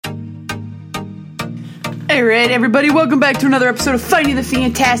All right, everybody, welcome back to another episode of Finding the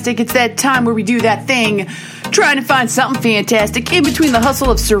Fantastic. It's that time where we do that thing, trying to find something fantastic in between the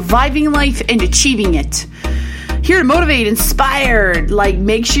hustle of surviving life and achieving it. Here to motivate, inspire,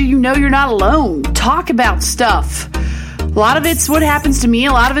 make sure you know you're not alone. Talk about stuff. A lot of it's what happens to me.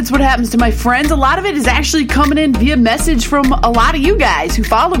 A lot of it's what happens to my friends. A lot of it is actually coming in via message from a lot of you guys who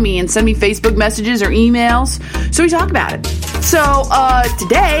follow me and send me Facebook messages or emails. So we talk about it. So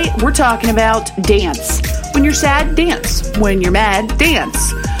today we're talking about dance. When you're sad, dance. When you're mad,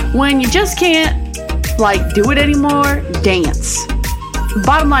 dance. When you just can't, do it anymore, dance.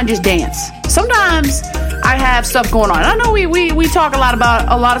 Bottom line, just dance. Sometimes I have stuff going on. I know we talk a lot about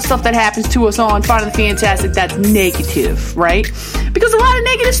a lot of stuff that happens to us on Finding the Fantastic that's negative, right? Because a lot of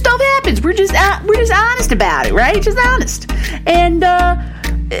negative stuff happens. We're just honest about it, right? Just honest. And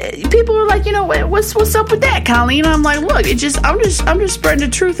people are like, what's up with that, Colleen? And I'm like, look, I'm just spreading the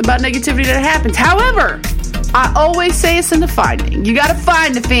truth about negativity that happens. However, I always say it's in the finding. You gotta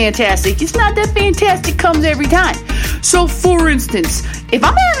find the fantastic. It's not that fantastic comes every time. So, for instance, if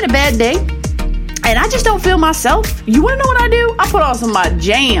I'm having a bad day and I just don't feel myself, you wanna know what I do? I put on some of my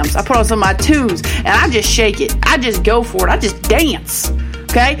jams. I put on some of my tunes and I just shake it. I just go for it. I just dance.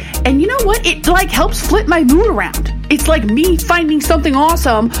 Okay? And you know what? It helps flip my mood around. It's like me finding something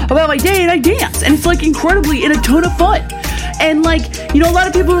awesome about my day and I dance. And it's incredibly in a ton of fun. And a lot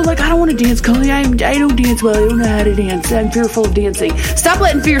of people are like, I don't want to dance, Colleen. I don't dance well. I don't know how to dance. I'm fearful of dancing. Stop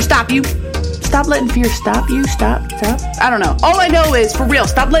letting fear stop you. Stop letting fear stop you. Stop. I don't know. All I know is, for real,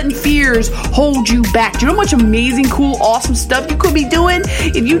 stop letting fears hold you back. Do you know how much amazing, cool, awesome stuff you could be doing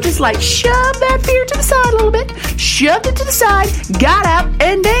if you just shove that fear to the side a little bit, shoved it to the side, got out,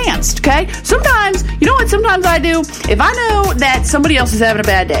 and danced, okay? Sometimes, you know what sometimes I do? If I know that somebody else is having a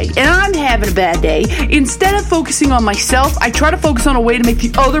bad day, and I'm having a bad day, instead of focusing on myself, I try to focus on a way to make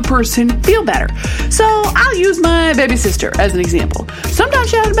the other person feel better. So, I'll use my baby sister as an example. Sometimes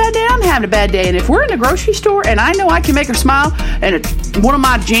she's having a bad day, I'm having a bad day. And if we're in the grocery store and I know I can make her smile and one of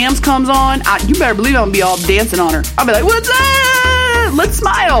my jams comes on, you better believe I'm going to be all dancing on her. I'll be like, what's up? Let's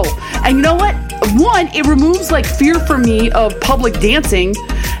smile. And you know what? One, it removes fear from me of public dancing.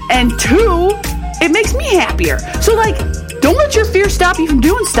 And two, it makes me happier. So don't let your fear stop you from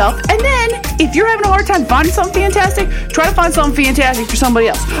doing stuff. And then if you're having a hard time finding something fantastic, try to find something fantastic for somebody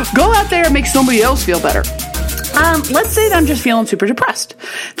else. Go out there and make somebody else feel better. Let's say that I'm just feeling super depressed.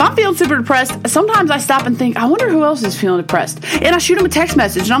 If I'm feeling super depressed, sometimes I stop and think, I wonder who else is feeling depressed. And I shoot them a text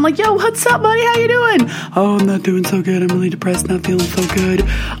message and I'm like, yo, what's up, buddy? How you doing? Oh, I'm not doing so good. I'm really depressed, not feeling so good.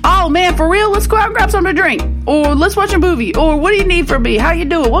 Oh, man, for real? Let's go out and grab something to drink. Or let's watch a movie. Or what do you need from me? How you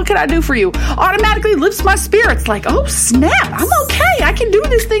doing? What can I do for you? Automatically lifts my spirits. Oh, snap. I'm okay. I can do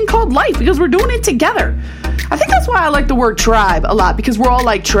this thing called life because we're doing it together. I think that's why I like the word tribe a lot, because we're all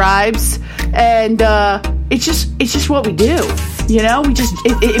like tribes, and it's just what we do.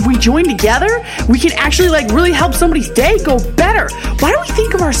 If we join together, we can actually really help somebody's day go better. Why do we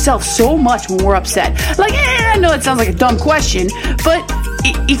think of ourselves so much when we're upset? I know it sounds like a dumb question, but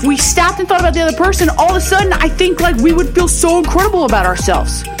if we stopped and thought about the other person, all of a sudden I think we would feel so incredible about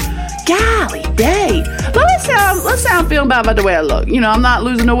ourselves. Golly day. Let's say I'm feeling bad about the way I look. I'm not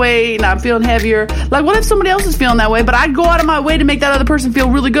losing the weight and I'm feeling heavier. What if somebody else is feeling that way, but I'd go out of my way to make that other person feel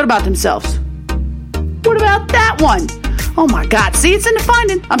really good about themselves? What about that one? Oh my God. See, it's in the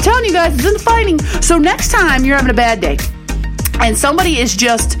finding. I'm telling you guys, it's in the finding. So next time you're having a bad day and somebody is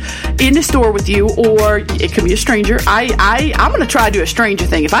just in the store with you, or it could be a stranger. I'm going to try to do a stranger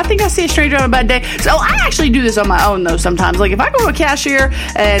thing. If I think I see a stranger on a bad day, so I actually do this on my own though sometimes. If I go to a cashier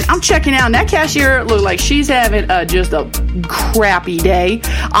and I'm checking out and that cashier looks like she's having just a crappy day,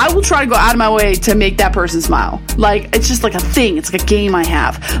 I will try to go out of my way to make that person smile. It's just a thing. It's a game I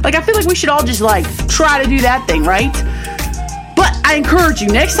have. I feel like we should all just try to do that thing, right? But I encourage you,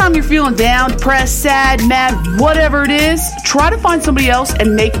 next time you're feeling down, depressed, sad, mad, whatever it is, try to find somebody else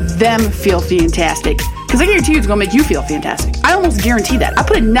and make them feel fantastic. Because I guarantee you it's going to make you feel fantastic. I almost guarantee that. I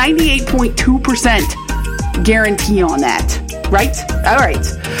put a 98.2% guarantee on that. Right? All right.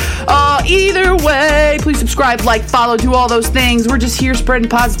 Either way, please subscribe, follow, do all those things. We're just here spreading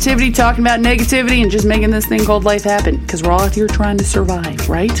positivity, talking about negativity, and just making this thing called life happen. Because we're all out here trying to survive,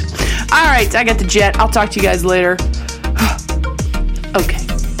 right? All right, I got the jet. I'll talk to you guys later. Okay.